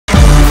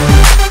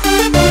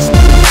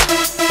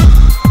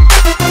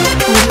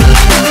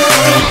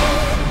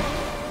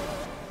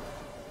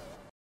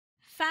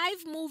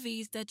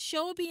movies that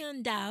show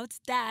beyond doubt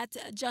that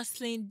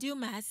Joselyn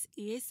Dumas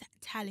is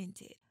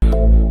talented.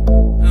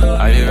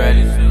 Are you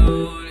ready?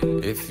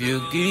 If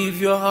you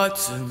give your heart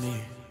to me,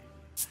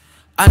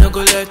 I no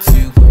go let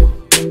you go.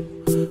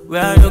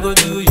 Where I no go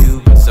do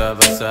you,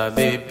 basa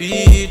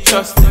baby,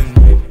 trust in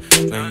me.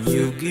 When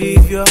you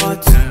give your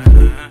heart to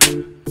me.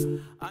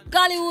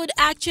 Gollywood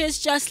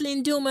actress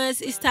Joselyn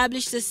Dumas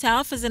established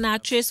herself as an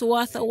actress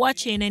worth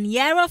watching in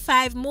Year of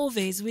 5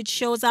 movies, which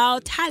shows how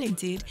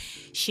talented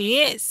she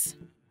is.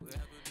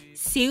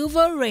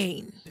 Silver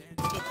Rain.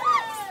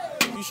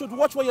 You should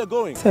watch where you're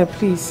going. Sir,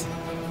 please.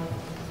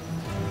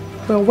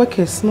 We're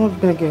workers, not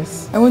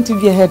beggars. I want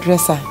to be a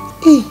hairdresser.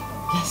 Eh?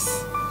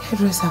 Yes.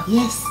 Hairdresser?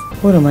 Yes.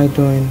 What am I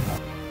doing?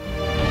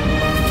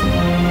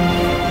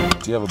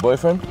 Do you have a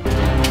boyfriend?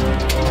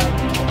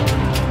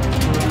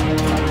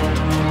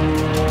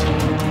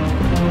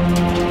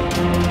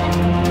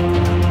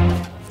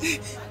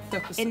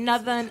 A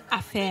Northern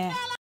Affair.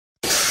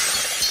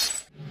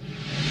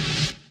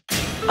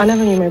 I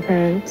never knew my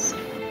parents.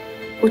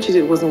 What you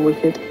did wasn't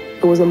wicked.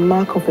 It was a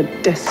mark of a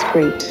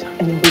desperate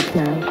and weak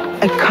man.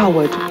 A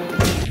coward.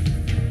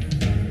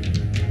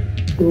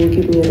 You will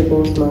keep me in the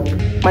bones, man.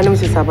 My name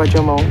is Isaba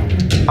Jomo.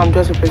 I'm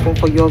just replacement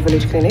for your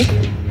village clinic.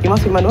 You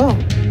must be Manuel.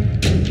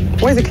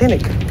 Where's the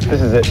clinic?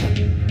 This is it.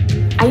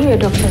 Are you a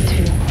doctor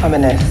too? I'm a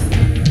nurse.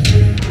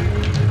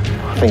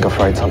 I think I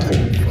fried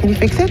something. Can you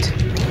fix it?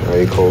 Are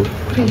you cold?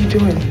 What are you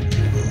doing?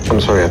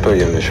 I'm sorry, I thought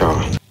you were in the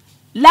shower.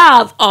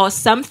 Love or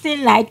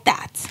something like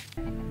that.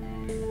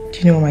 Do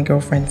you know what my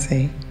girlfriends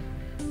say?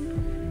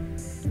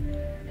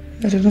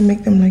 That I don't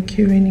make them like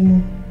you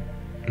anymore.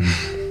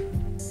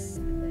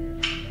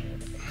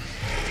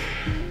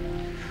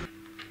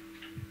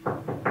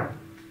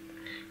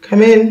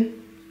 Come in.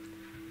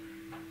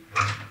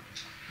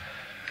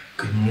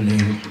 Good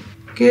morning.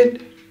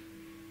 Good.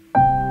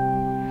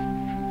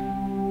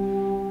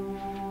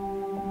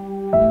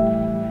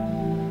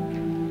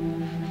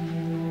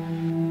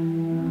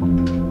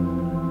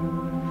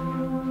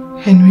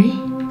 Henry?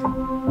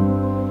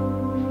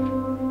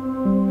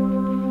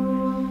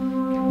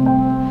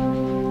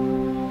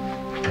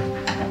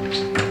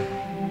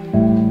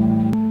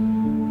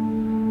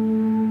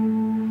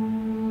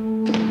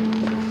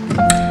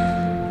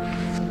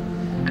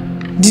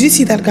 Did you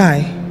see that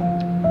guy?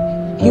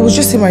 He was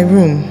just in my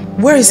room.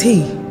 Where is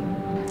he?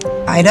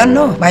 I don't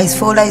know, but his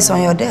folder is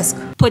on your desk.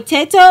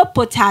 Potato,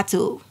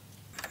 potato.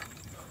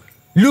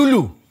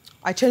 Lulu!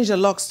 I changed the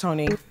locks,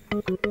 Tony.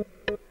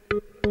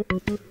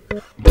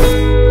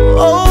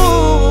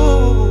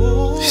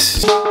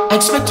 I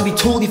expect to be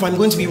told if I'm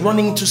going to be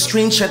running into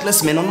strange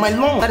shirtless men on my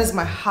lawn. That is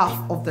my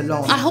half of the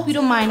lawn. I hope you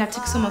don't mind I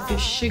took some of your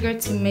sugar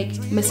to make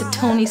Mr.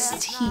 Tony's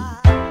tea.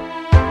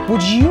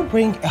 Would you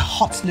bring a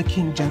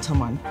hot-looking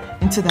gentleman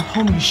into the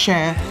home you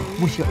share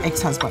with your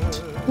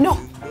ex-husband? No,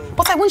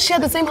 but I won't share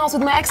the same house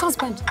with my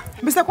ex-husband.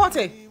 Mr.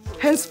 Kwate,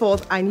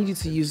 henceforth, I need you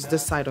to use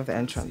this side of the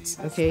entrance,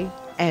 okay?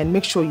 And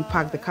make sure you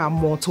park the car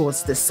more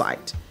towards this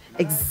side.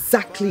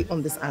 Exactly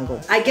on this angle.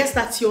 I guess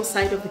that's your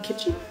side of the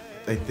kitchen?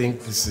 I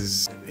think this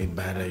is a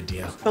bad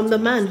idea. From the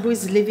man who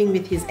is living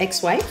with his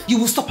ex-wife? You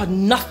will stop at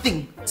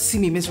nothing to see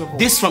me miserable.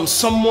 This from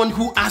someone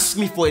who asked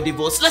me for a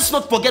divorce. Let's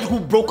not forget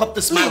who broke up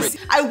this marriage.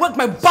 I worked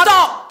my butt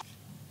up!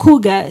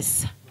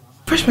 Cougars.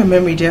 Refresh my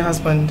memory, dear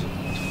husband.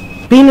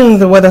 Being under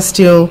the weather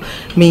still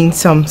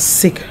means I'm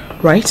sick,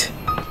 right?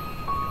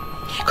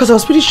 Because I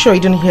was pretty sure you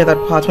didn't hear that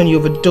part when you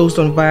overdosed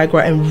on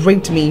Viagra and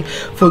raped me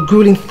for a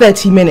grueling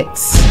 30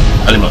 minutes.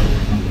 Alima.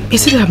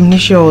 Is it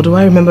amnesia or do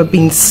I remember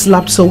being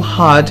slapped so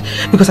hard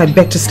because I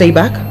begged to stay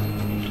back?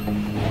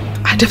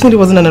 I definitely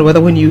wasn't under the weather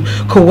when you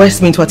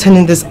coerced me into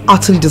attending this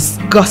utterly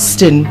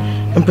disgusting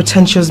and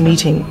pretentious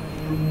meeting.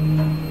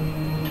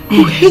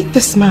 You hate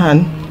this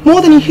man more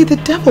than you hate the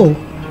devil.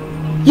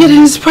 Yet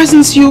in his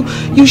presence you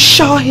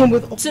shower him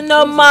with... To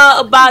know more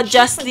about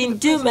Joselyn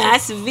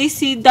Dumas,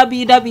 visit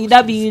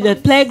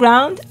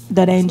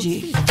www.playground.ng. Do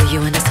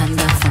you understand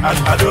that from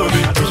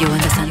me? Do you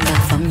understand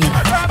that from me?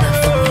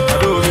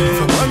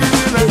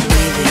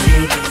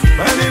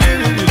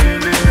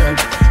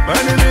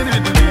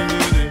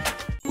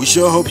 We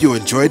sure hope you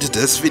enjoyed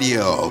this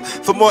video.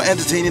 For more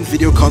entertaining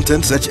video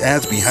content such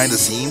as behind the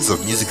scenes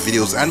of music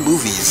videos and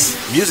movies,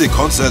 music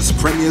concerts,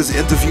 premieres,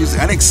 interviews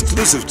and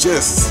exclusive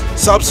gists,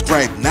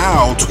 subscribe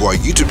now to our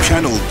YouTube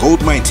channel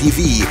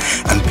GoldmyneTV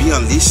and be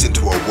unleashed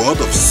into a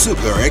world of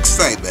super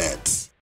excitement.